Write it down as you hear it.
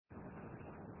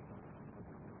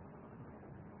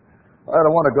I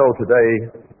want to go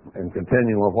today and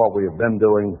continue with what we have been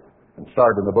doing and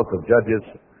start in the book of Judges.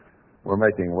 We're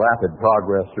making rapid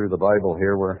progress through the Bible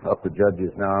here. We're up to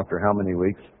Judges now after how many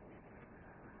weeks?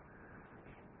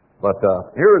 But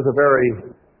here is a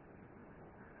very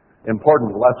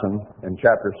important lesson in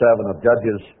chapter 7 of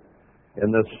Judges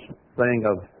in this thing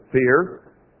of fear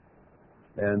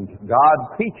and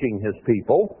God teaching His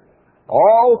people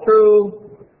all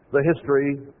through the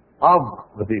history of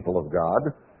the people of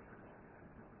God.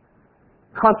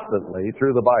 Constantly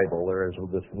through the Bible, there is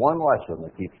this one lesson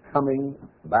that keeps coming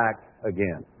back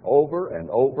again, over and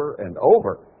over and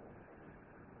over.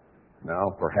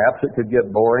 Now, perhaps it could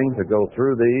get boring to go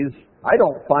through these. I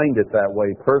don't find it that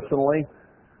way personally.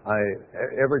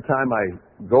 Every time I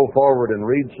go forward and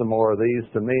read some more of these,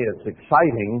 to me it's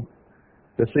exciting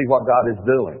to see what God is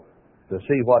doing, to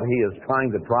see what He is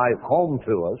trying to drive home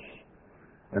to us,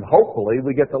 and hopefully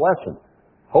we get the lesson.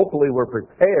 Hopefully we're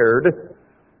prepared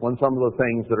when some of the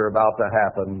things that are about to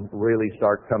happen really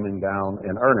start coming down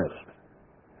in earnest.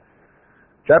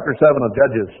 Chapter 7 of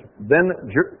Judges. Then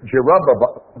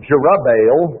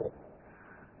Jerubbaal,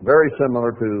 very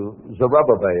similar to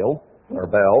Zerubbabel, or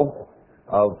Bel,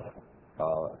 of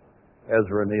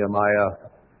Ezra, Nehemiah,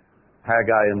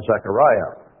 Haggai, and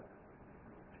Zechariah.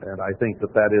 And I think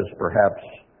that is perhaps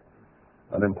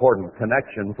an important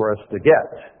connection for us to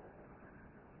get,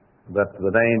 that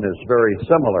the name is very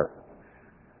similar.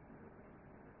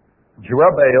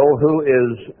 Jerubbaal, who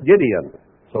is Gideon.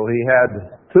 So he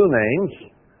had two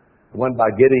names. Went by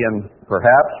Gideon,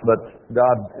 perhaps, but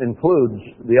God includes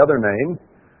the other name,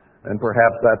 and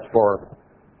perhaps that's for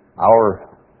our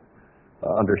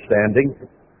understanding,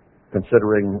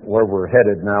 considering where we're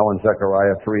headed now in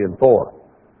Zechariah 3 and 4.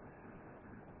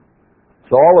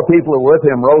 So all the people who were with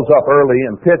him rose up early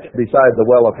and pitched beside the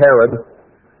well of Herod,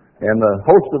 and the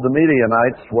host of the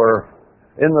Midianites were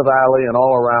in the valley and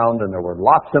all around, and there were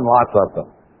lots and lots of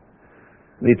them.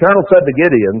 The Eternal said to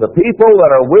Gideon, "The people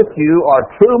that are with you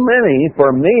are too many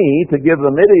for me to give the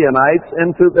Midianites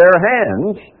into their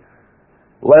hands,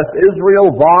 lest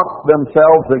Israel vaunt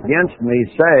themselves against me,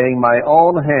 saying, 'My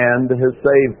own hand has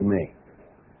saved me.'"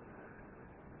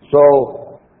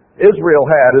 So Israel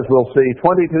had, as we'll see,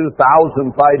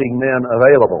 22,000 fighting men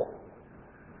available.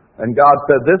 And God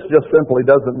said, "This just simply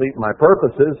doesn't meet my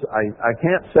purposes. I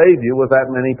can't save you with that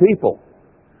many people,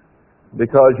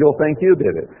 because you'll think you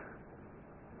did it."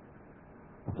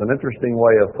 It's an interesting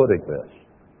way of putting this.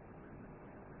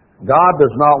 God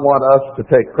does not want us to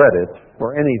take credit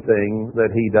for anything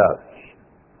that He does.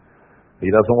 He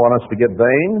doesn't want us to get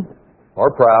vain or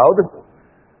proud.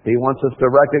 He wants us to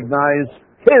recognize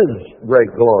His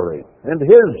great glory and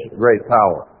His great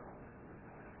power.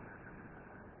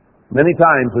 Many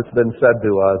times it's been said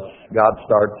to us, God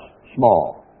starts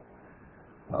small.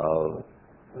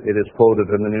 It is quoted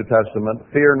in the New Testament,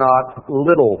 "Fear not,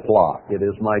 little flock. It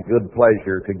is my good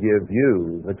pleasure to give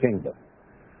you the kingdom."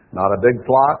 Not a big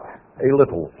flock, a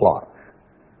little flock.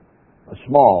 A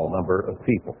small number of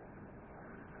people.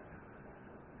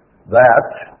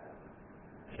 That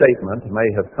statement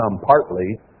may have come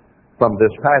partly from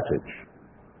this passage.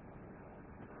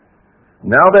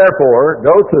 "Now therefore,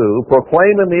 go to,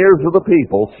 proclaim in the ears of the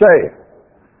people, say,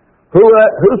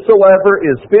 whosoever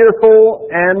is fearful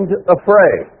and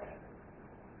afraid,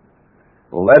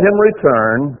 let him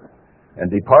return and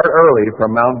depart early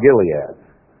from Mount Gilead."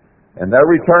 And there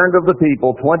returned of the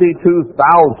people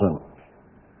 22,000,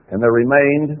 and there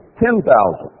remained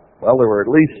 10,000. Well, there were at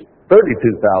least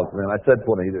 32,000, and I said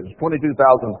 20. There's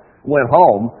 22,000 went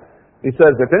home. He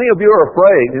says, "If any of you are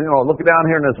afraid," look down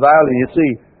here in this valley, you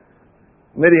see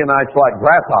Midianites like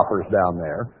grasshoppers down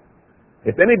there.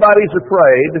 "If anybody's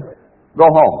afraid, go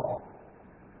home.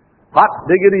 Hot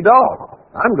diggity dog.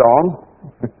 I'm gone."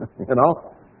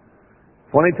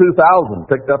 22,000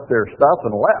 picked up their stuff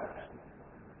and left.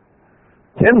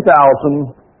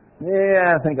 10,000,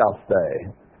 I think I'll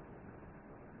stay.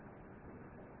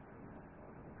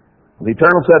 The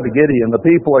Eternal said to Gideon, "The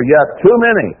people are yet too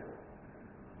many."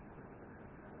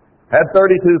 Had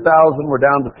 32,000, we're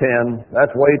down to 10.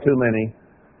 That's way too many.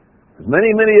 As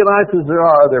many Midianites as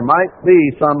there might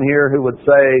be some here who would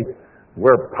say,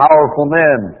 "We're powerful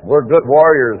men. We're good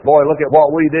warriors. Boy, look at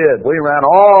what we did. We ran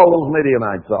all those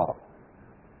Midianites off."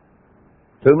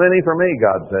 Too many for me,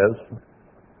 God says.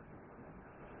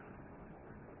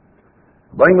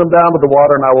 "Bring them down to the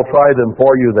water, and I will try them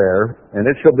for you there. And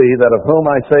it shall be that of whom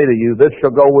I say to you, this shall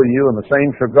go with you, and the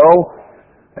same shall go.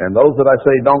 And those that I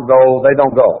say don't go, they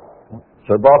don't go."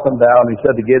 So he brought them down. He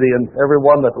said to Gideon, "Every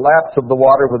one that laps of the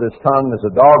water with his tongue as a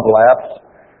dog laps,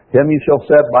 him you shall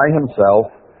set by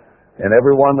himself. And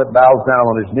every one that bows down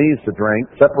on his knees to drink,"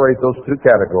 separate those two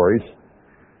categories,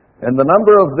 And the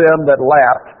number of them that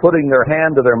lapped, putting their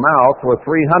hand to their mouth, were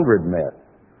 300 men.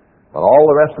 But all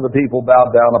the rest of the people bowed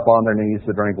down upon their knees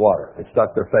to drink water. They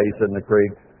stuck their face in the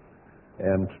creek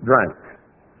and drank.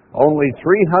 Only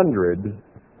 300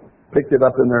 picked it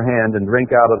up in their hand and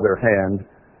drank out of their hand,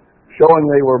 showing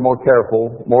they were more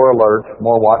careful, more alert,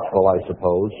 more watchful, I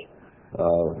suppose.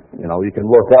 You can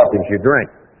look up as you drink.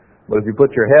 But if you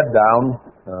put your head down,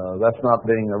 that's not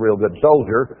being a real good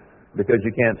soldier, because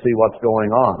you can't see what's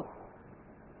going on.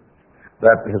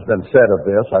 That has been said of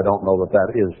this. I don't know that that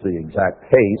is the exact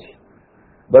case.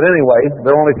 But anyway,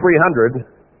 there were only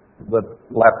 300 that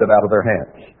lapped it out of their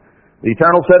hands. The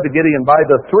Eternal said to Gideon, by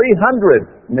the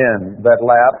 300 men that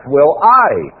lapped will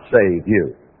I save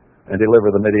you and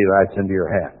deliver the Midianites into your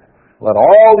hand. Let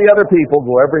all the other people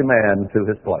go every man to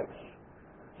his place.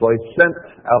 So he sent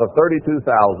out of 32,000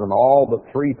 all but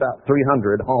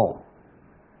 300 home.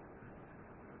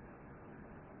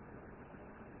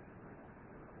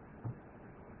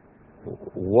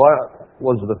 What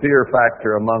was the fear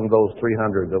factor among those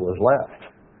 300 that was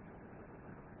left?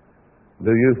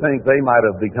 Do you think they might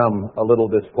have become a little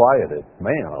disquieted?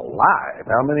 Man alive,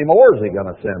 how many more is he going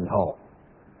to send home?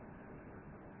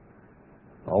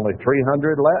 Only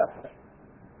 300 left.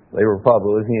 They were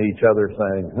probably looking at each other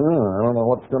saying, I don't know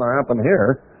what's going to happen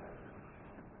here.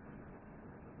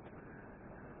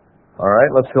 All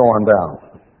right, let's go on down.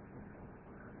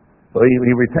 So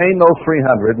he retained those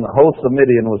 300, and the host of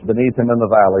Midian was beneath him in the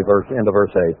valley, end of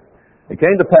verse 8. It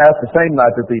came to pass the same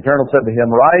night that the Eternal said to him,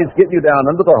 rise, get you down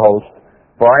into the host,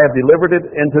 for I have delivered it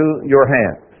into your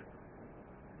hand.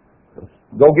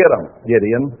 Go get them,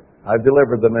 Gideon. I've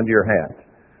delivered them into your hand.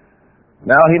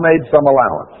 Now he made some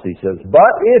allowance. He says,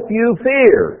 but if you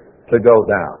fear to go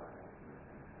down,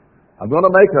 I'm going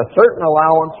to make a certain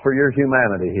allowance for your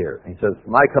humanity here. He says,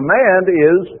 my command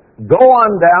is, go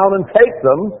on down and take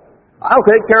them. I'll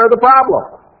take care of the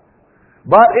problem.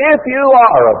 But if you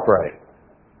are afraid,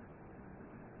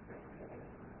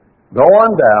 go on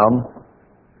down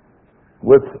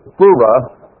with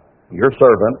Phurah, your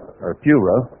servant, or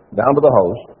Phurah, down to the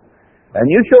host, and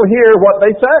you shall hear what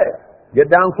they say.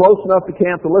 Get down close enough to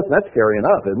camp to listen. That's scary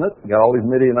enough, isn't it? You got all these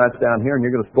Midianites down here, and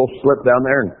you're going to slip down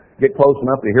there and get close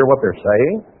enough to hear what they're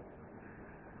saying.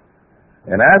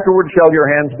 And afterward shall your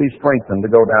hands be strengthened to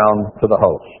go down to the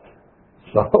host.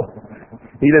 So,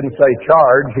 he didn't say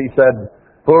charge. He said,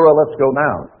 Phurah, let's go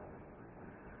down.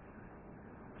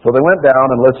 So they went down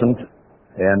and listened.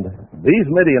 And these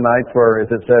Midianites were,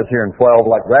 as it says here in 12,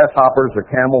 like grasshoppers or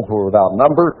camels were without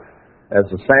number, as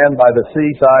the sand by the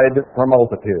seaside for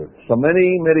multitude. So many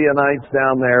Midianites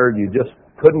down there, you just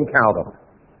couldn't count them.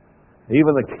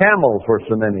 Even the camels were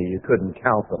so many, you couldn't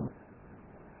count them.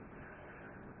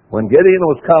 When Gideon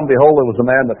was come, behold, there was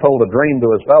a man that told a dream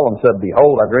to his fellow and said,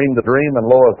 behold, I dreamed a dream, and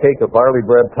lo, a cake of barley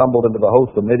bread tumbled into the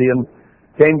host of Midian,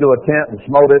 came to a tent and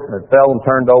smote it, and it fell and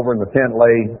turned over, and the tent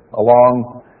lay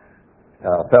along,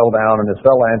 fell down, and his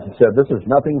fellow answered and said, this is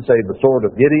nothing save the sword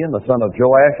of Gideon, the son of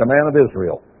Joash, a man of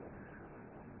Israel.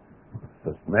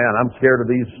 He says, man, I'm scared of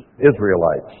these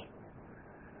Israelites.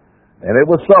 And it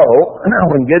was so,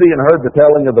 when Gideon heard the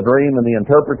telling of the dream and the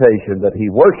interpretation, that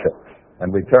he worshipped and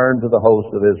returned to the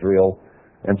host of Israel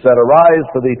and said, arise,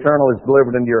 for the Eternal has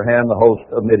delivered into your hand the host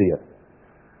of Midian.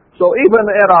 So even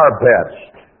at our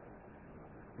best,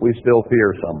 we still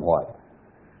fear somewhat.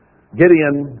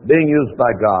 Gideon, being used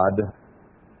by God,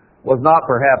 was not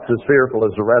perhaps as fearful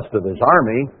as the rest of his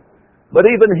army, but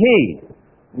even he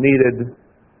needed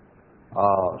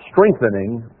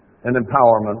strengthening and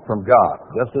empowerment from God.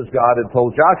 Just as God had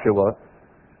told Joshua,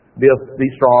 be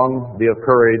strong, be of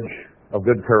courage, of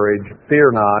good courage,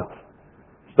 fear not,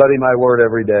 study my word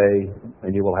every day,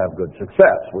 and you will have good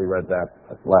success. We read that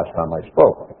last time I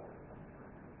spoke.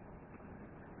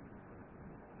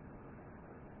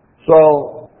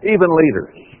 So, even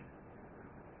leaders.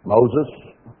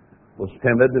 Moses was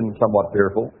timid and somewhat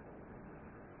fearful.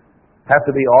 Have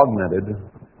to be augmented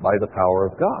by the power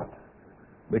of God.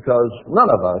 Because none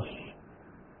of us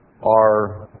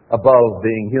are above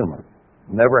being human.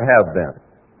 Never have been.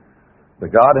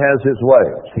 But God has His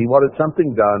ways. He wanted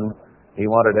something done. He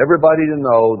wanted everybody to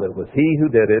know that it was He who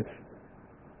did it.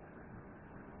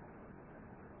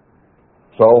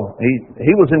 So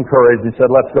he was encouraged. He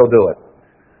said, let's go do it.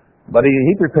 But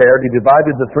he prepared. He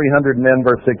divided the 300 men,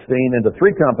 verse 16, into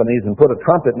 3 companies and put a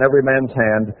trumpet in every man's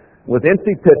hand with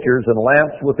empty pitchers and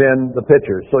lamps within the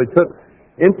pitchers. So he took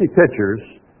empty pitchers,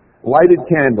 lighted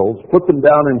candles, put them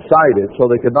down inside it so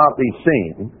they could not be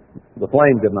seen. The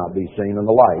flame could not be seen in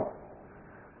the light.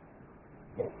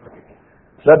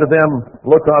 Said to them,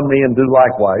 look on me and do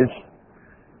likewise.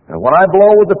 And when I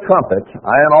blow with the trumpet,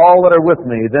 I and all that are with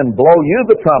me, then blow you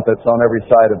the trumpets on every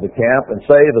side of the camp, and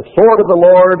say, the sword of the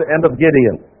Lord and of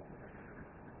Gideon.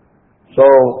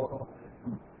 So,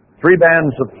 3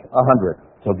 bands of 100.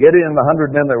 So Gideon and the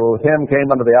 100 men that were with him came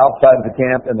unto the outside of the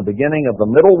camp in the beginning of the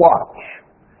middle watch,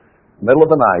 middle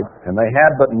of the night, and they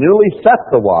had but newly set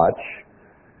the watch,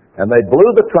 and they blew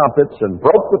the trumpets and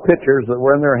broke the pitchers that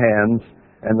were in their hands,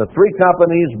 and the 3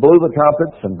 companies blew the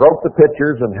trumpets and broke the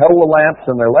pitchers and held the lamps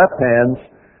in their left hands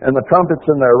and the trumpets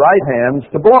in their right hands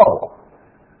to blow.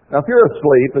 Now, if you're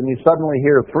asleep and you suddenly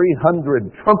hear 300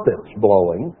 trumpets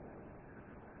blowing,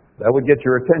 that would get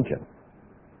your attention.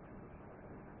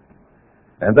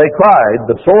 And they cried,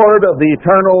 the sword of the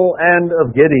eternal and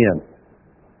of Gideon.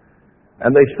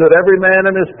 And they stood every man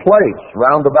in his place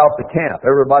round about the camp.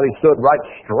 Everybody stood right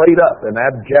straight up in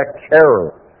abject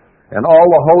terror. And all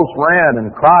the host ran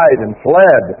and cried and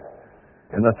fled.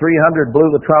 And the 300 blew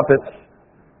the trumpets.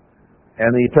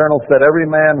 And the Eternal set every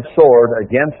man's sword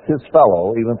against his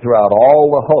fellow, even throughout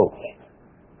all the host.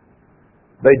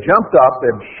 They jumped up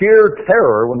in sheer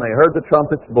terror when they heard the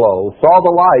trumpets blow, saw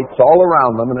the lights all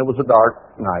around them, and it was a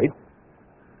dark night.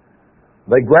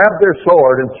 They grabbed their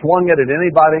sword and swung it at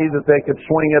anybody that they could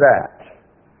swing it at.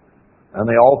 And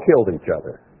they all killed each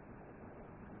other.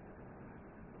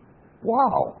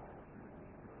 Wow.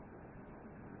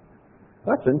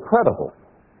 That's incredible.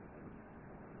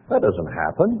 That doesn't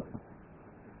happen.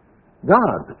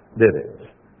 God did it.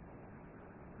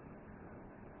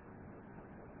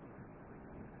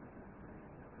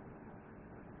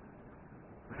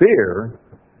 Fear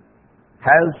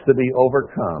has to be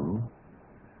overcome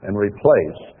and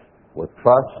replaced with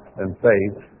trust and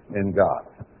faith in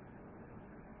God.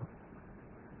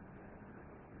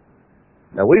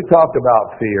 Now, we've talked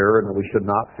about fear and that we should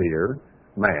not fear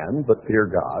man, but fear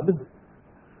God.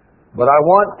 But I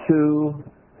want to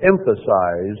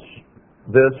emphasize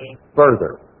this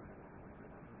further.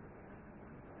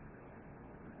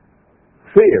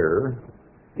 Fear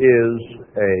is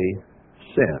a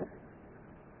sin.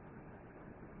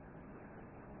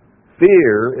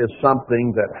 Fear is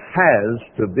something that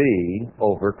has to be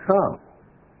overcome.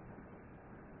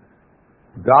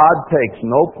 God takes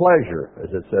no pleasure, as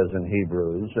it says in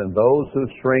Hebrews, in those who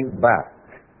shrink back,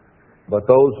 but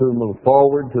those who move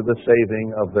forward to the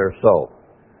saving of their soul.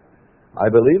 I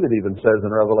believe it even says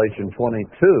in Revelation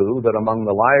 22 that among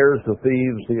the liars, the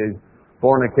thieves, the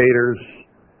fornicators,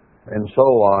 and so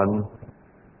on,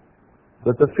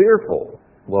 that the fearful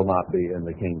will not be in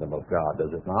the kingdom of God,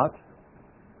 does it not?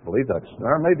 I believe that's,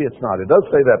 or maybe it's not. It does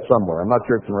say that somewhere. I'm not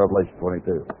sure it's in Revelation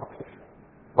 22.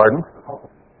 Pardon?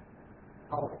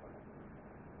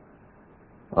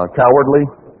 Cowardly?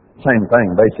 Same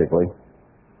thing, basically.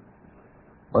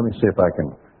 Let me see if I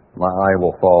can, my eye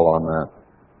will fall on that.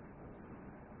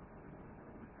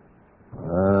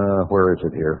 Where is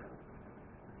it here?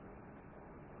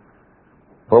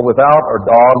 For without are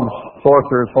dogs,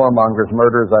 sorcerers, whoremongers,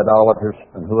 murderers, idolaters,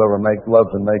 and whoever loves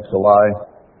and makes a lie.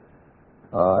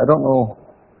 I don't know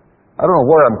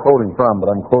where I'm quoting from, but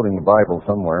I'm quoting the Bible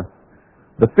somewhere.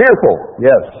 The fearful,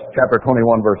 yes, chapter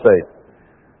 21, verse 8.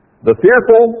 The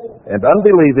fearful and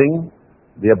unbelieving,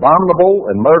 the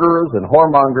abominable and murderers and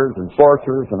whoremongers and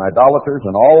sorcerers and idolaters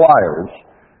and all liars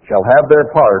shall have their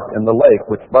part in the lake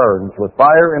which burns with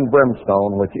fire and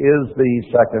brimstone, which is the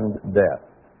second death.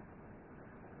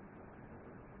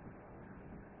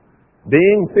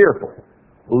 Being fearful,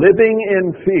 living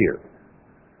in fear,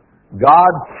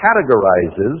 God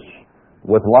categorizes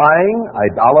with lying,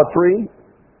 idolatry,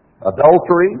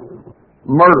 adultery,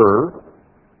 murder,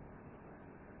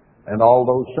 and all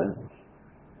those sins.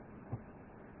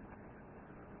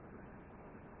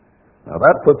 Now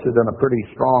that puts it in a pretty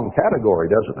strong category,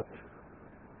 doesn't it?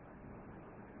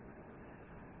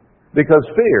 Because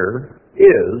fear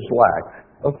is lack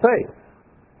of faith.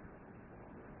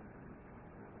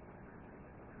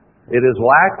 It is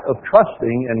lack of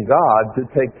trusting in God to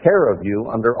take care of you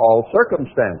under all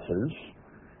circumstances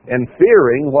and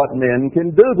fearing what men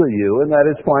can do to you. And that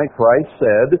is why Christ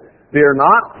said, fear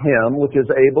not him which is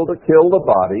able to kill the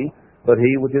body, but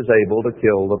he which is able to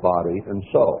kill the body and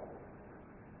soul.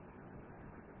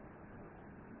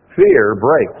 Fear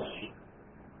breaks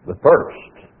the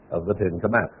first of the 10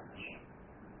 Commandments.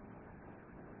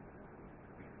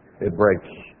 It breaks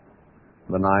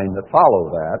the 9 that follow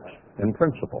that in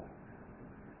principle.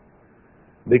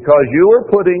 Because you are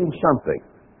putting something,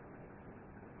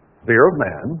 fear of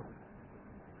man,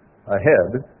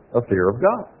 ahead of fear of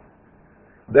God.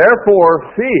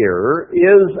 Therefore, fear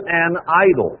is an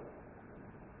idol.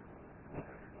 It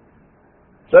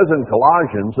says in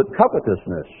Colossians that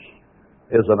covetousness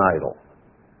is an idol.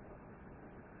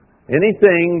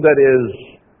 anything that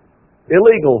is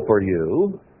illegal for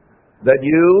you, that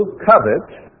you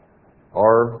covet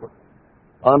or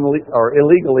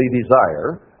illegally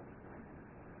desire,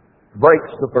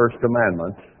 breaks the first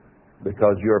commandment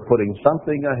because you're putting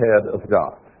something ahead of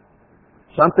God.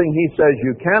 Something He says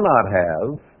you cannot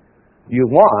have, you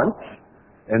want,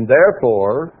 and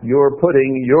therefore you're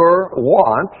putting your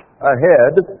want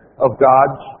ahead of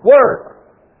God's Word.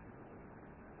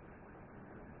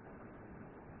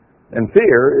 And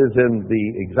fear is in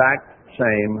the exact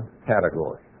same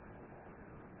category.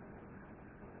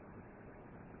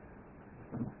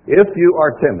 If you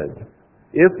are timid,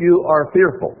 if you are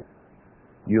fearful,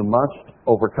 you must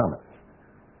overcome it.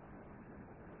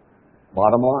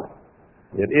 Bottom line,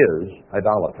 it is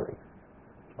idolatry,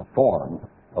 a form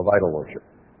of idol worship.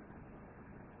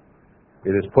 It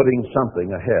is putting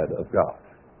something ahead of God.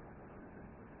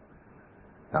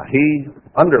 Now, he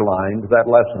underlined that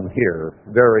lesson here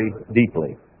very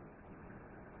deeply.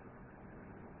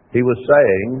 He was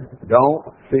saying,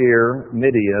 don't fear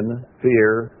Midian,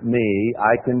 fear me.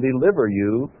 I can deliver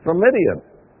you from Midian.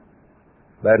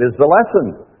 That is the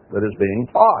lesson that is being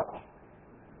taught.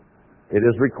 It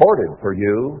is recorded for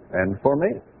you and for me.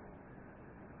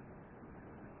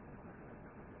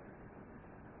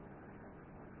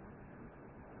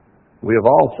 We have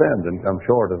all sinned and come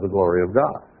short of the glory of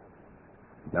God.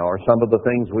 Now, are some of the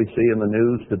things we see in the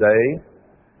news today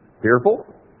fearful?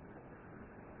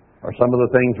 Are some of the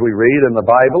things we read in the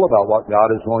Bible about what God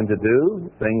is going to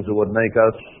do things that would make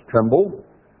us tremble,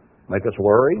 make us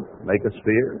worry, make us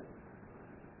fear?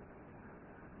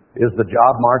 Is the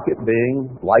job market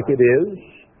being like it is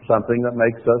something that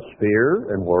makes us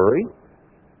fear and worry?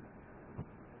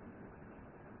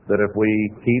 That if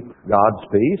we keep God's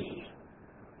peace,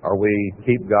 or we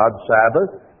keep God's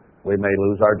Sabbath, we may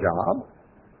lose our job?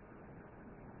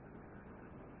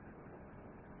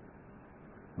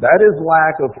 That is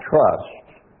lack of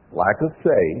trust, lack of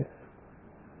faith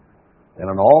in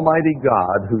an almighty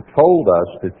God who told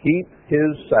us to keep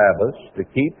His Sabbaths, to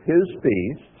keep His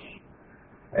feasts,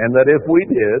 and that if we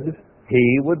did,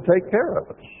 He would take care of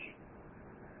us.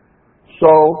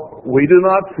 So, we do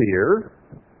not fear.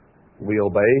 We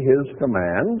obey His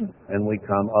command, and we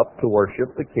come up to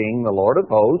worship the King, the Lord of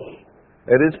hosts,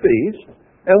 at His feast,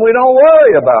 and we don't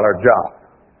worry about our job.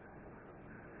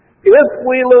 If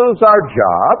we lose our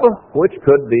job, which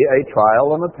could be a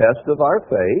trial and a test of our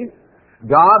faith,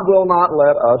 God will not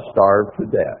let us starve to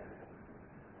death.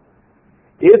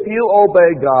 If you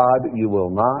obey God, you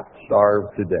will not starve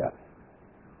to death.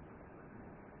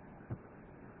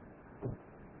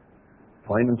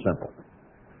 Plain and simple.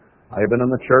 I have been in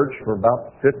the church for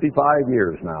about 55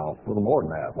 years now, a little more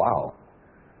than that. Wow.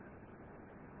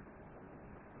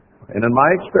 And in my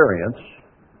experience,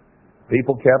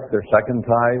 people kept their second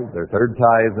tithe, their third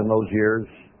tithe in those years.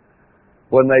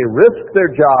 When they risked their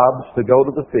jobs to go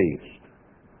to the feast,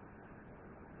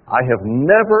 I have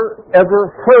never,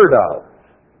 ever heard of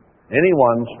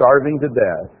anyone starving to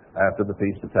death after the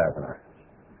Feast of Tabernacles.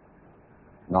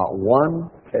 Not one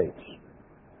case.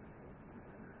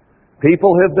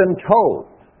 People have been told,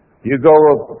 you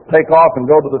go take off and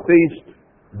go to the feast,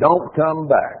 don't come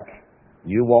back.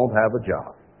 You won't have a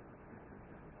job.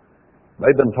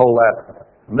 They've been told that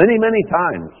many, many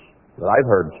times that I've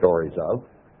heard stories of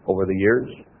over the years.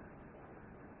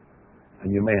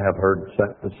 And you may have heard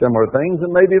similar things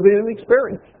and maybe have even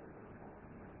experienced.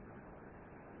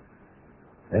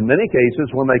 In many cases,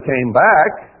 when they came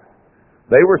back,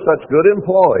 they were such good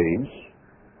employees,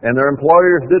 and their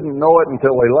employers didn't know it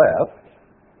until they left,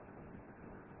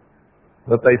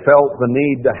 that they felt the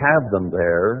need to have them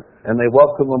there, and they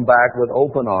welcomed them back with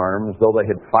open arms, though they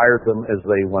had fired them as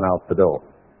they went out the door.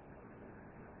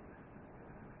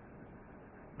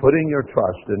 Putting your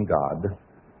trust in God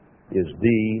is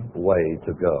the way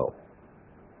to go.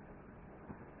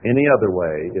 Any other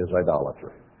way is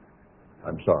idolatry.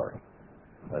 I'm sorry.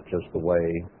 That's just the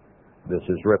way this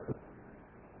is written.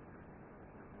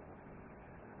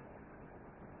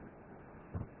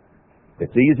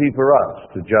 It's easy for us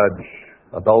to judge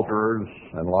adulterers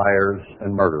and liars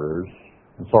and murderers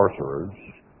and sorcerers.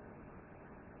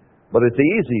 But it's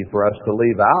easy for us to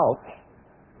leave out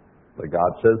that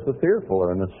God says the fearful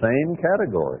are in the same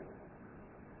category.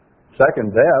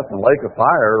 Second death and lake of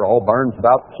fire all burns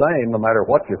about the same no matter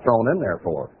what you're thrown in there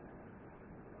for.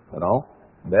 You know,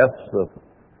 death's the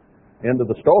end of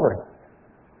the story.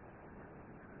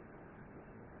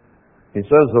 He says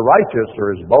the righteous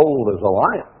are as bold as a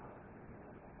lion.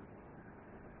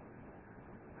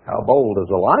 How bold is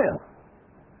a lion?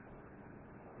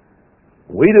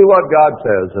 We do what God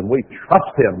says, and we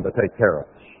trust Him to take care of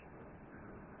us.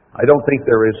 I don't think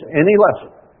there is any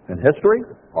lesson in history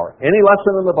or any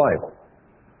lesson in the Bible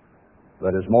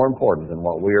that is more important than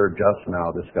what we are just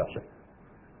now discussing.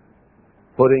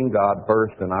 Putting God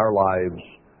first in our lives,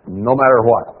 no matter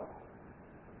what.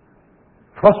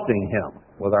 Trusting Him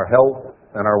with our health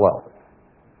and our wealth,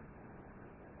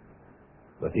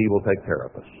 that He will take care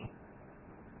of us.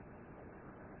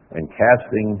 And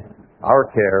casting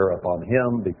our care upon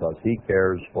Him because He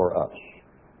cares for us.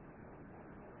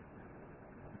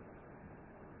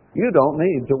 You don't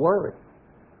need to worry.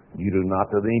 You do not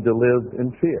need to live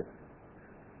in fear.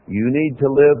 You need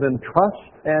to live in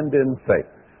trust and in faith.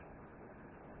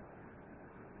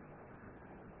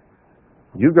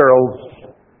 You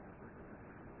girls,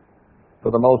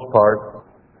 for the most part,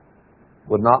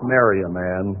 would not marry a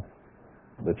man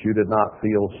that you did not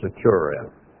feel secure in.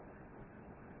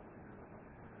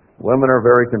 Women are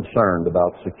very concerned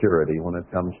about security when it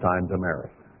comes time to marry.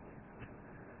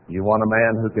 You want a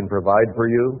man who can provide for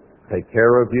you, take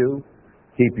care of you,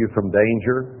 keep you from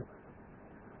danger,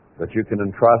 that you can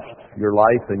entrust your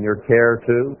life and your care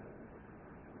to?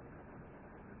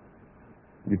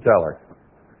 You tell her.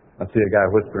 I see a guy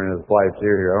whispering in his wife's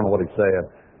ear here. I don't know what he's saying.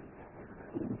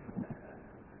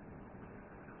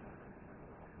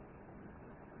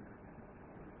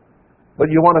 But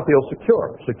you want to feel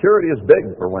secure. Security is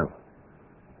big for women.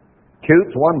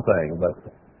 Cute's one thing,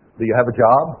 but do you have a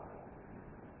job?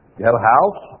 Do you have a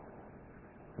house?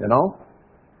 You know?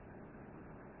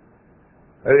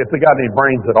 If they got any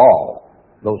brains at all,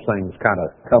 those things kind of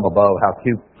come above how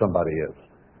cute somebody is.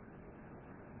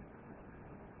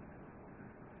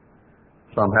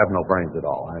 Some have no brains at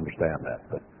all. I understand that,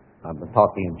 but I'm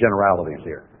talking in generalities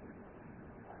here.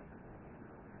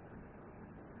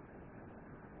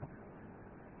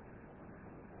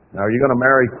 Now, are you going to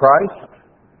marry Christ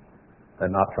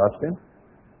and not trust Him?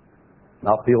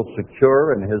 Not feel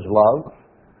secure in His love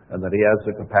and that He has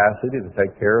the capacity to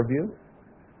take care of you?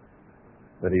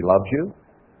 That He loves you?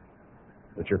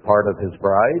 That you're part of His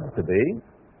bride to be?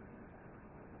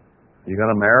 You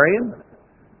going to marry Him?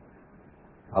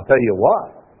 I'll tell you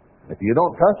what. If you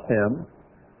don't trust Him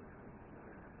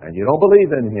and you don't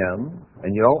believe in Him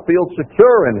and you don't feel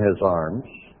secure in His arms,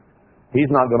 He's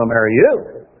not going to marry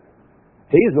you.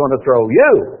 He's going to throw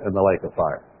you in the lake of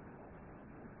fire.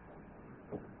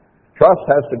 Trust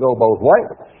has to go both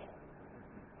ways.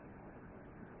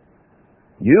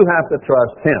 You have to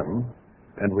trust Him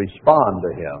and respond to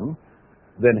Him.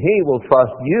 Then He will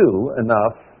trust you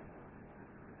enough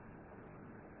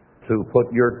to put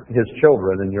His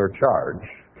children in your charge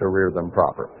to rear them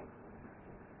properly.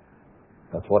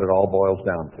 That's what it all boils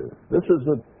down to. This is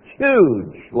a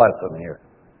huge lesson here.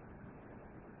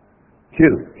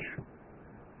 Huge.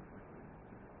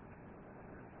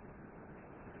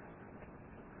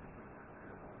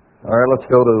 All right, let's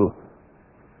go to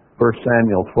 1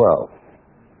 Samuel 12.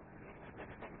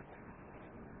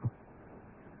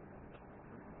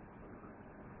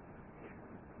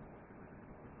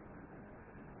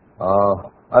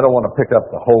 I don't want to pick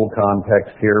up the whole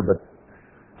context here, but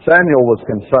Samuel was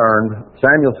concerned.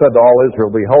 Samuel said to all Israel,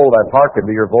 "Behold, I've hearkened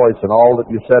to your voice, and all that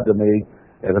you said to me,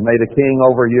 and have made a king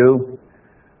over you.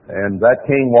 And that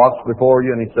king walks before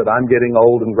you, and he said, I'm getting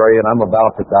old and gray, and I'm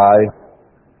about to die.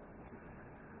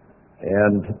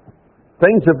 And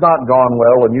things have not gone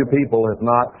well, and you people have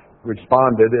not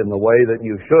responded in the way that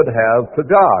you should have to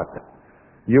God.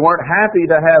 You weren't happy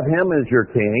to have Him as your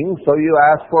king, so you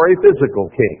asked for a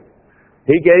physical king.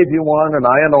 He gave you one, and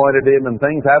I anointed him, and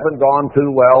things haven't gone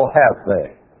too well, have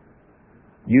they?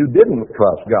 You didn't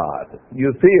trust God.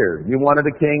 You feared. You wanted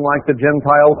a king like the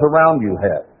Gentiles around you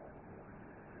had."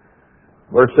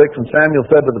 Verse 6, "And Samuel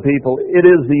said to the people, It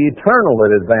is the Eternal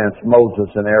that advanced Moses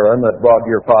and Aaron that brought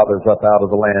your fathers up out of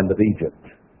the land of Egypt.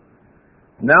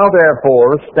 Now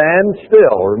therefore, stand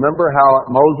still." Remember how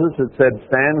Moses had said,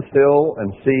 "Stand still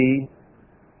and see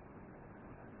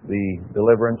the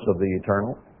deliverance of the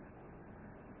Eternal"?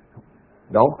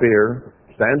 Don't fear,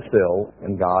 stand still,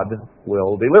 and God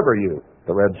will deliver you,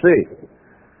 the Red Sea.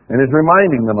 And he's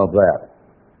reminding them of that.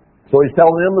 So he's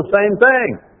telling them the same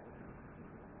thing.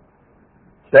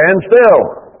 "Stand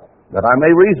still, that I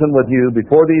may reason with you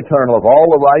before the Eternal of all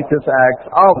the righteous acts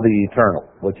of the Eternal,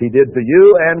 which He did to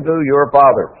you and to your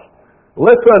fathers.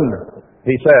 Listen,"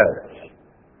 he says,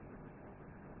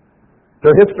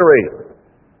 "to history.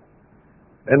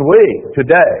 And we,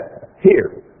 today,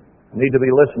 here, need to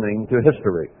be listening to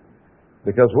history,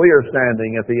 because we are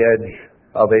standing at the edge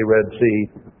of a Red Sea,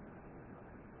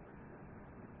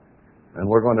 and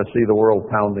we're going to see the world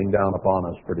pounding down upon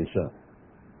us pretty soon."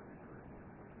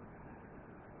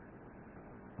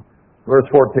 Verse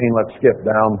 14, let's skip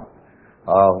down.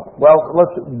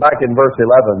 Let's back in verse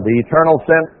 11. "The Eternal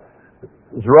sent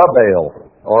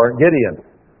Zerubbabel, or Gideon.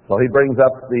 So he brings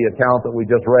up the account that we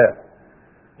just read.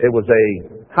 It was a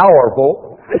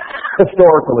powerful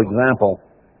historical example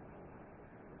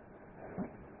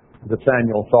that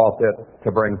Samuel saw fit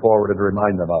to bring forward and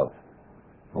remind them of.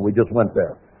 And we just went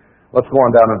there. Let's go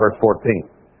on down in verse 14.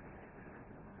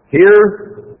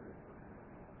 Here,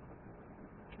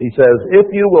 he says, if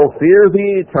you will fear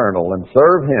the Eternal and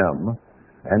serve Him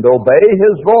and obey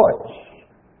His voice,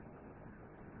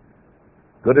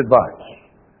 good advice,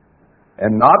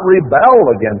 and not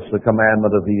rebel against the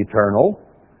commandment of the Eternal.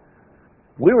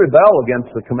 We rebel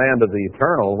against the command of the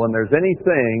Eternal when there's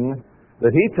anything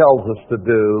that He tells us to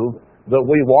do that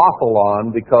we waffle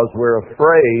on because we're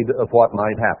afraid of what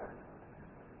might happen.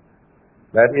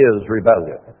 That is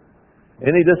rebellion.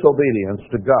 Any disobedience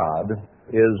to God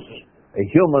is a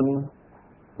human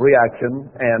reaction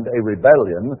and a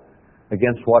rebellion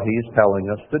against what He's telling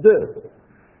us to do.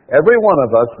 Every one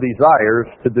of us desires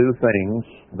to do things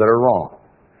that are wrong.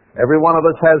 Every one of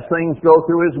us has things go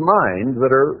through his mind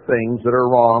that are things that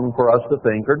are wrong for us to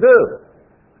think or do.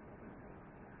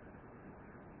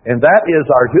 And that is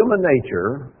our human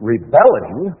nature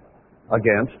rebelling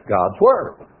against God's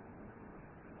Word.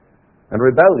 And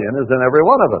rebellion is in every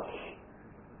one of us.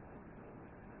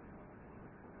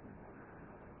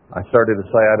 I started to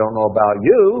say, I don't know about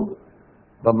you,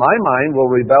 but my mind will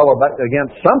rebel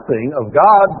against something of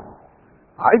God,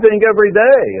 I think, every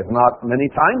day, if not many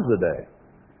times a day.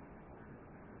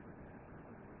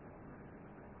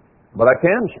 But I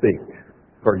can speak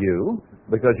for you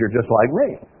because you're just like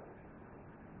me.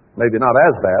 Maybe not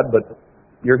as bad, but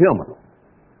you're human.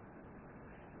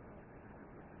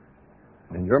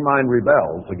 And your mind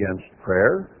rebels against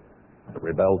prayer. It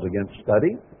rebels against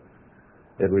study.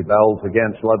 It rebels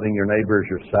against loving your neighbor as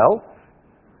yourself.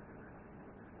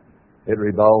 It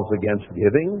rebels against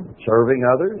giving, serving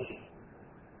others.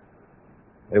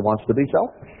 It wants to be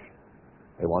selfish.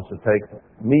 It wants to take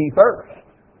me first.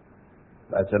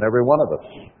 That's in every one of us,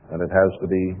 and it has to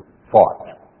be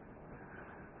fought.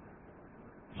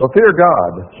 So fear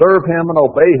God, serve Him and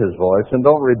obey His voice, and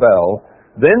don't rebel.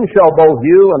 Then shall both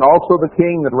you and also the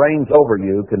king that reigns over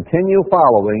you continue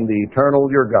following the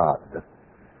Eternal your God.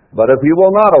 But if you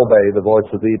will not obey the voice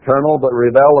of the Eternal, but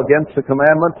rebel against the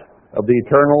commandment of the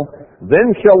Eternal, then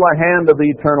shall the hand of the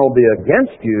Eternal be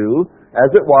against you,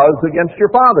 as it was against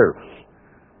your fathers.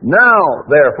 Now,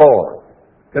 therefore,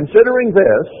 considering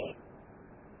this,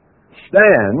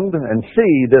 stand and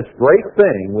see this great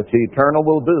thing which the Eternal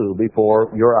will do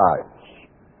before your eyes.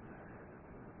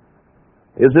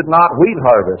 Is it not wheat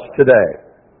harvest today?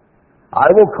 I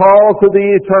will call to the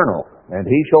Eternal, and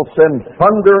He shall send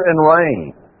thunder and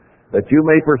rain, that you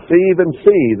may perceive and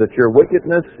see that your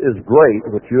wickedness is great,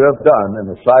 which you have done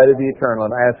in the sight of the Eternal,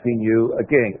 in asking you a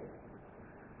king.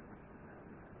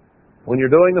 When you're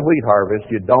doing the wheat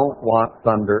harvest, you don't want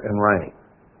thunder and rain.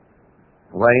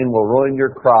 Rain will ruin your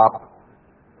crop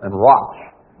and rot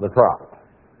the crop.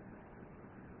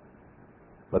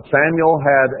 But Samuel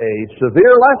had a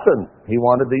severe lesson he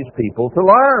wanted these people to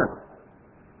learn.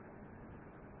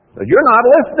 So you're not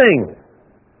listening.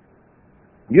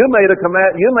 You made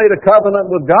a covenant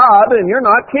with God and you're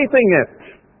not keeping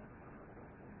it.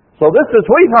 So this is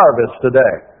wheat harvest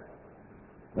today.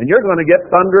 And you're going to get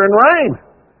thunder and rain.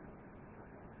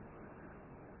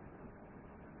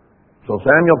 So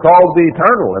Samuel called the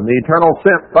Eternal, and the Eternal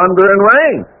sent thunder and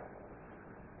rain.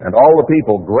 And all the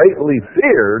people greatly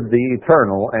feared the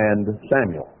Eternal and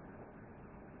Samuel.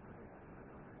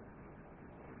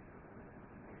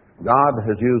 God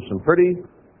has used some pretty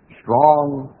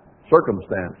strong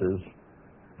circumstances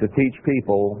to teach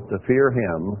people to fear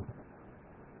Him.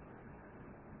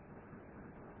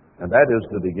 And that is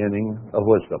the beginning of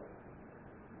wisdom.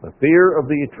 The fear of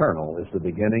the Eternal is the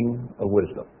beginning of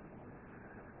wisdom.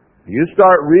 You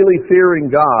start really fearing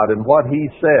God and what He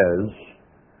says,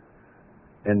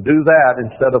 and do that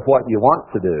instead of what you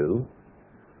want to do,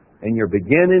 and you're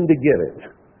beginning to get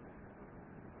it,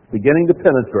 beginning to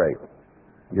penetrate,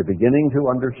 you're beginning to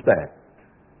understand.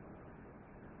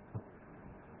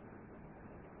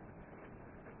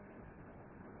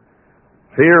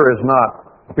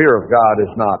 Fear of God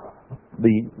is not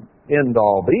the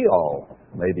end-all, be-all,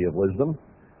 maybe, of wisdom,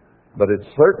 but it's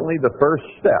certainly the first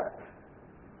step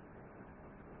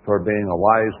toward being a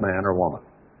wise man or woman.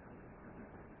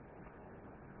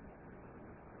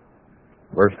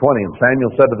 Verse 20, and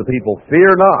Samuel said to the people, fear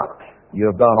not, you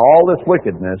have done all this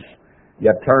wickedness,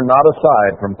 yet turn not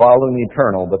aside from following the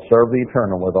Eternal, but serve the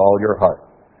Eternal with all your heart.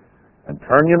 And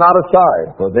turn you not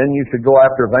aside, for then you should go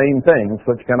after vain things,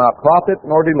 which cannot profit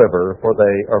nor deliver, for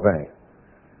they are vain.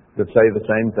 Could say the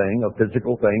same thing of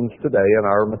physical things today in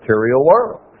our material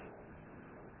world.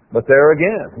 But there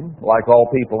again, like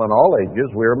all people in all ages,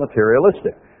 we are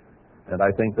materialistic. And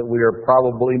I think that we are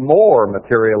probably more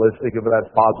materialistic, if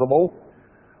that's possible,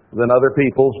 than other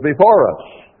peoples before us.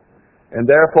 And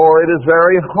therefore, it is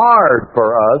very hard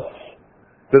for us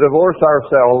to divorce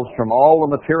ourselves from all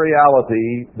the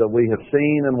materiality that we have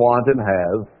seen and want and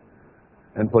have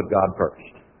and put God first.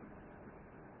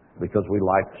 Because we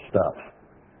like stuff.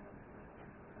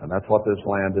 And that's what this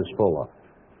land is full of.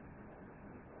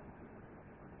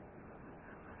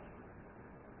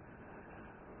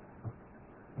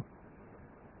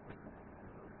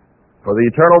 For the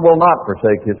Eternal will not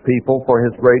forsake His people for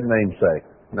His great name's sake.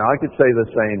 Now I could say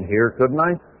the same here, couldn't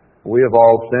I? We have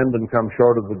all sinned and come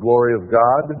short of the glory of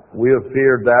God. We have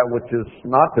feared that which is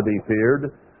not to be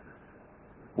feared.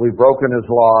 We've broken His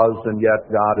laws, and yet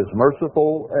God is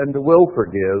merciful and will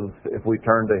forgive if we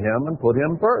turn to Him and put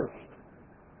Him first.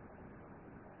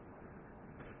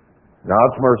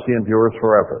 God's mercy endures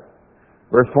forever.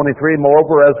 Verse 23,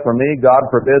 moreover, as for me, God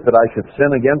forbid that I should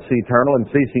sin against the Eternal in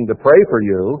ceasing to pray for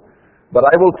you, but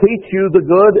I will teach you the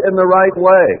good and the right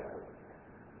way.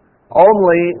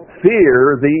 Only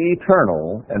fear the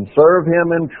Eternal and serve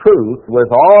Him in truth with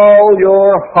all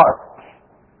your heart.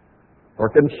 Or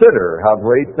consider how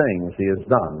great things He has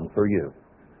done for you.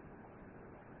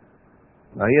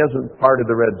 Now, He hasn't parted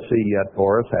the Red Sea yet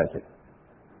for us, has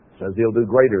He? Says He'll do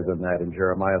greater than that in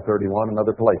Jeremiah 31 and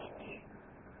other places.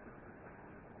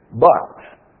 But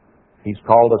He's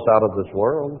called us out of this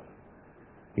world.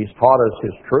 He's taught us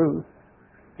His truth.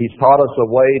 He's taught us a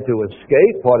way to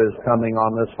escape what is coming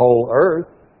on this whole earth.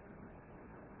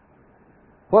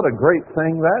 What a great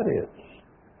thing that is.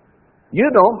 You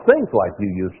don't think like you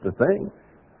used to think.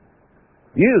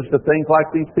 You used to think like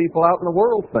these people out in the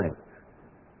world think.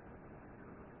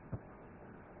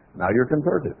 Now you're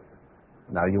converted.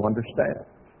 Now you understand.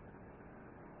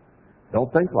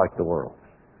 Don't think like the world.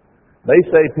 They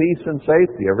say peace and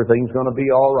safety. Everything's going to be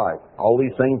all right. All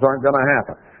these things aren't going to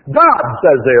happen. God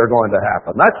says they are going to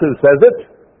happen. That's who says it.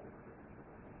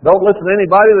 Don't listen to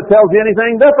anybody that tells you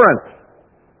anything different.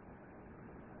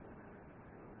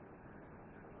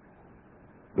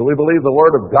 Do we believe the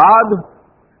Word of God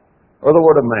or the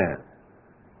Word of man?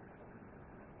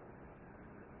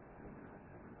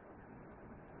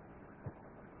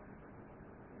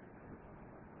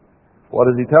 What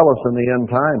does He tell us in the end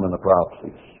time in the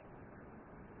prophecies?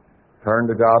 Turn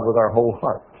to God with our whole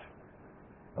heart.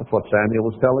 That's what Samuel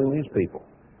was telling these people.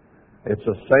 It's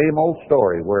the same old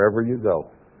story wherever you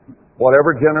go.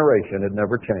 Whatever generation, it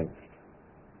never changed.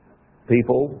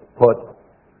 People put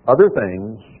other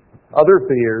things, other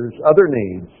fears, other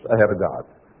needs ahead of God.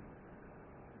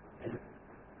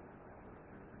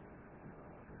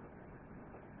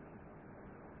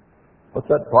 What's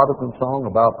that Protestant song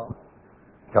about?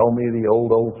 Tell me the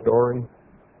old, old story?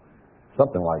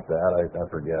 Something like that, I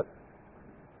forget.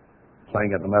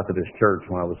 Sang at the Methodist Church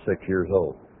when I was 6 years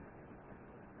old.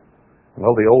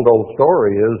 Well, the old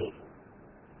story is,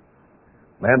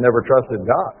 man never trusted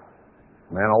God.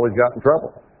 Man always got in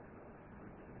trouble.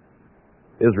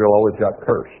 Israel always got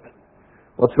cursed.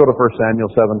 Let's go to 1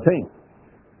 Samuel 17.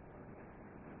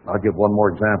 I'll give one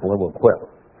more example and we'll quit.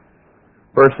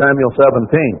 1 Samuel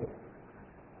 17.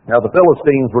 Now the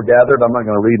Philistines were gathered. I'm not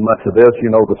going to read much of this.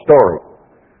 You know the story.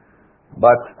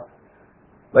 But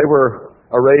they were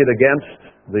arrayed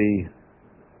against the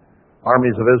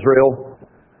armies of Israel.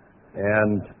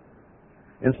 And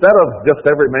instead of just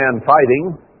every man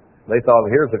fighting, they thought,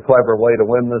 here's a clever way to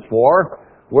win this war.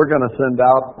 We're going to send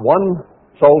out one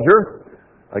soldier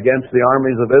against the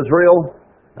armies of Israel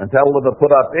and tell them to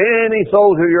put up any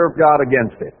soldier you've got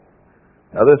against it.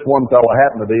 Now this one fellow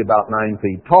happened to be about 9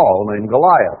 feet tall, named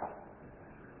Goliath.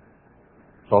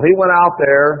 So he went out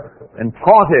there and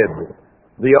taunted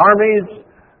the armies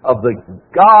of the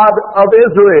God of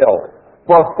Israel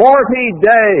for 40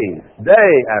 days,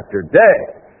 day after day.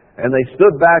 And they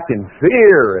stood back in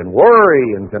fear and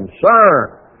worry and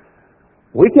concern.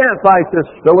 We can't fight this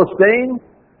Philistine.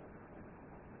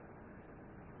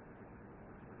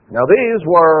 Now these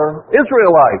were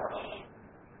Israelites,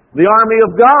 the army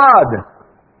of God.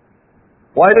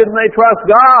 Why didn't they trust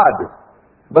God?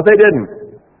 But they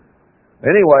didn't.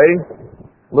 Anyway,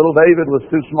 little David was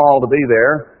too small to be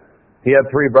there. He had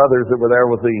 3 brothers that were there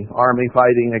with the army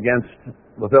fighting against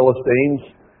the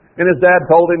Philistines. And his dad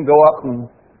told him, go up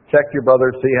and check your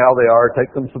brothers, see how they are,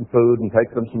 take them some food and take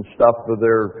them some stuff to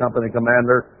their company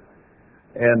commander,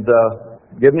 and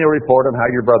give me a report on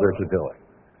how your brothers are doing.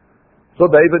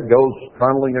 So David goes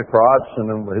trundling across, and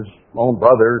then his own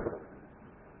brother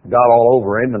got all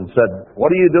over him and said,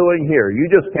 what are you doing here? You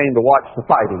just came to watch the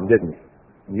fighting, didn't you?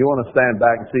 You want to stand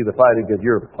back and see the fighting because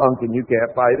you're a punk and you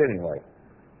can't fight anyway.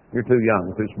 You're too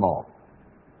young, too small.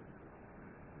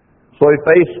 So he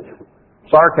faced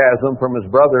sarcasm from his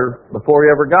brother before he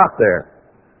ever got there.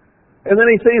 And then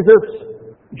he sees this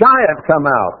giant come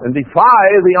out and defy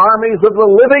the armies of the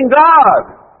living God.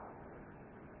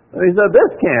 And he said,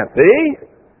 this can't be.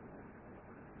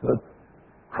 But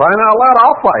crying out loud,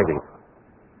 I'll fight him.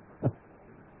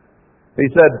 He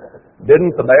said,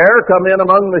 didn't the bear come in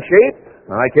among the sheep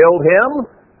and I killed him?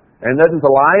 And didn't the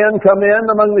lion come in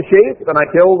among the sheep and I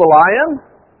killed the lion?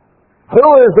 Who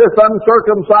is this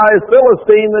uncircumcised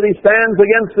Philistine that he stands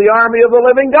against the army of the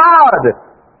living God?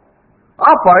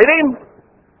 I'll fight him.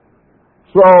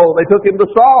 So they took him to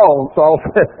Saul, and Saul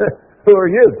said, who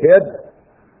are you, kid?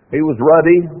 He was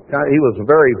ruddy. He was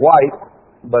very white,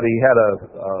 but he had a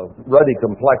ruddy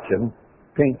complexion,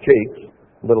 pink cheeks,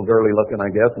 a little girly looking, I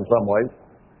guess, in some ways.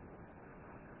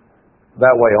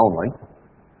 That way only.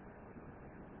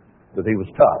 But he was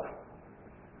tough.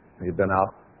 He'd been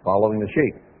out following the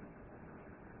sheep.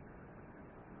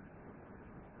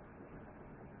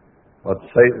 But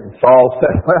Saul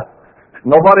said, well,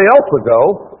 nobody else would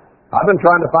go. I've been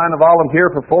trying to find a volunteer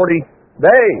for 40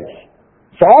 days.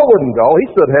 Saul wouldn't go.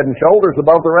 He stood head and shoulders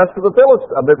above the rest of the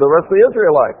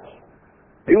Israelites.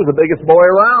 He was the biggest boy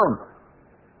around.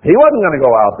 He wasn't going to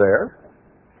go out there.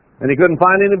 And he couldn't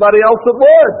find anybody else that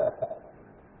would.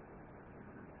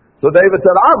 So David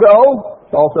said, I'll go.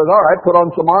 Saul says, all right, put on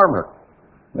some armor.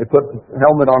 They put a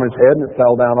helmet on his head and it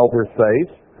fell down over his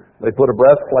face. They put a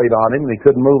breastplate on him, and he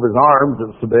couldn't move his arms. It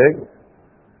was so big.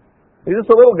 He's just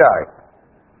a little guy.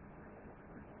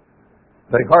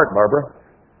 Take heart, Barbara.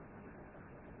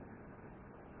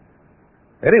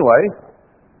 Anyway,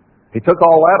 he took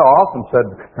all that off and said,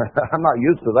 I'm not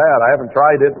used to that. I haven't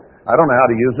tried it. I don't know how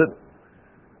to use it.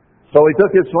 So he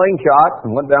took his slingshot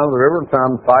and went down to the river and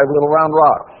found 5 little round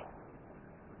rocks.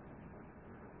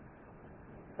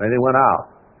 And he went out.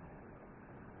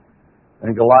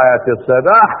 And Goliath just said,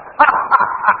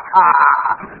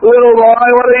 little boy,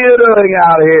 what are you doing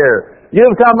out here?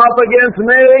 You've come up against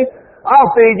me?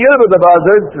 I'll feed you to the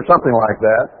buzzards, or something like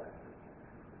that.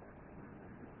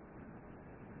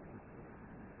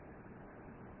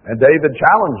 And David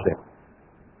challenged him.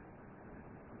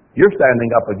 You're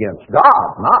standing up against God,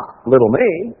 not little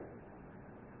me.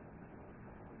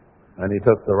 And he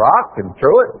took the rock and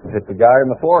threw it and hit the guy in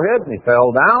the forehead, and he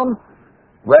fell down.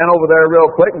 Ran over there real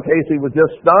quick in case he was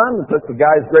just stunned and took the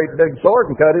guy's great big sword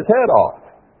and cut his head off.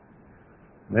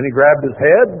 And then he grabbed his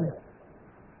head.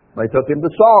 They took him to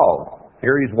Saul.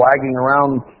 Here he's wagging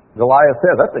around Goliath's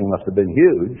head. That thing must have been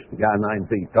huge, the guy 9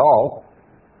 feet tall.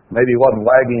 Maybe he wasn't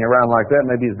wagging around like that.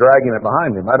 Maybe he's dragging it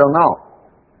behind him. I don't know.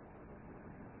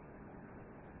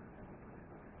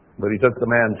 But he took the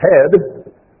man's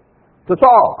head to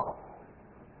Saul.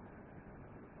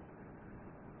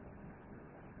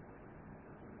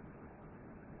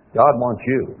 God wants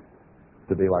you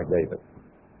to be like David.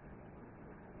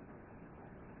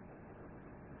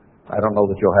 I don't know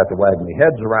that you'll have to wag any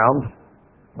heads around.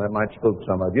 That might spook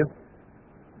some of you.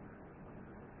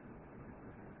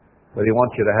 But he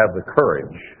wants you to have the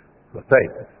courage, the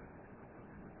faith,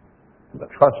 the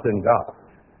trust in God,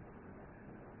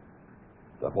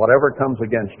 that whatever comes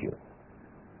against you,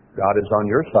 God is on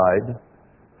your side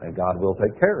and God will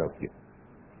take care of you.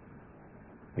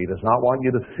 He does not want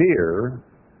you to fear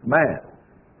man.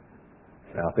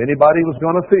 Now, if anybody was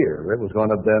going to fear, it was going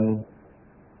to have been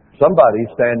somebody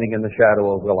standing in the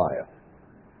shadow of Goliath.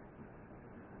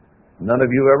 None of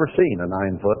you ever seen a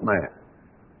 9-foot man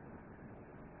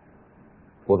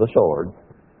with a sword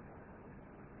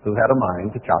who had a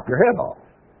mind to chop your head off.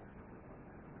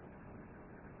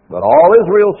 But all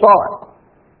Israel saw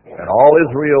it, and all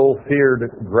Israel feared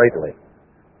greatly.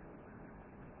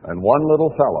 And one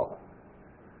little fellow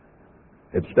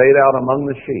had stayed out among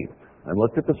the sheep and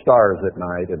looked at the stars at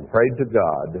night and prayed to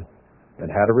God and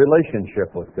had a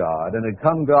relationship with God and had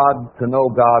come to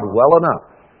know God well enough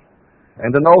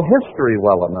and to know history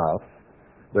well enough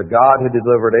that God had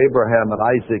delivered Abraham and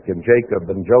Isaac and Jacob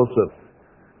and Joseph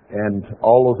and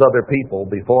all those other people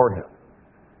before him.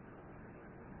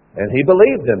 And he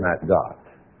believed in that God.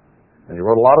 And he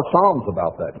wrote a lot of Psalms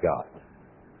about that God.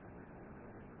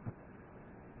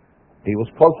 He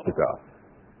was close to God.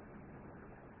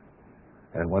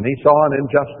 And when he saw an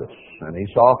injustice and he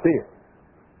saw fear,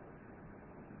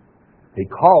 he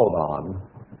called on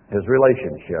his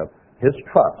relationship, his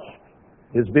trust,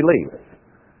 his belief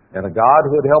in a God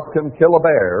who had helped him kill a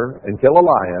bear and kill a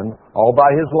lion all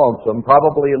by his lonesome,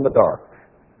 probably in the dark.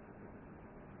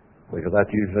 Because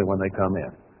that's usually when they come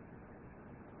in.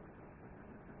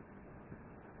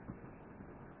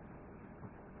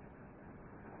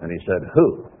 And he said,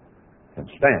 who can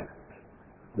stand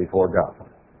before God?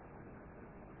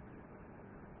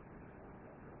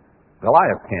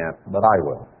 Goliath can't, but I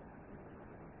will.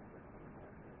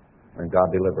 And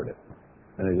God delivered it.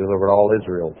 And He delivered all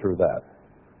Israel through that.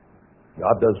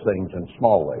 God does things in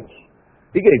small ways.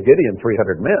 He gave Gideon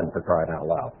 300 men, for crying out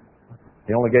loud.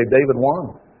 He only gave David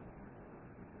one.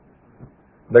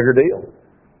 Bigger deal.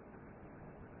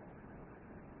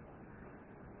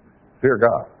 Fear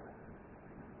God.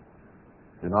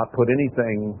 Do not put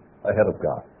anything ahead of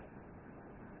God.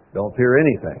 Don't fear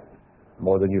anything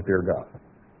more than you fear God,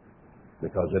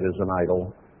 because it is an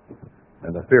idol,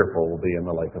 and the fearful will be in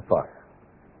the lake of fire.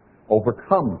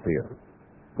 Overcome fear.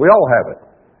 We all have it.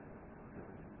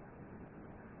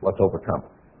 Let's overcome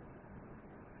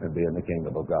it and be in the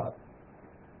kingdom of God.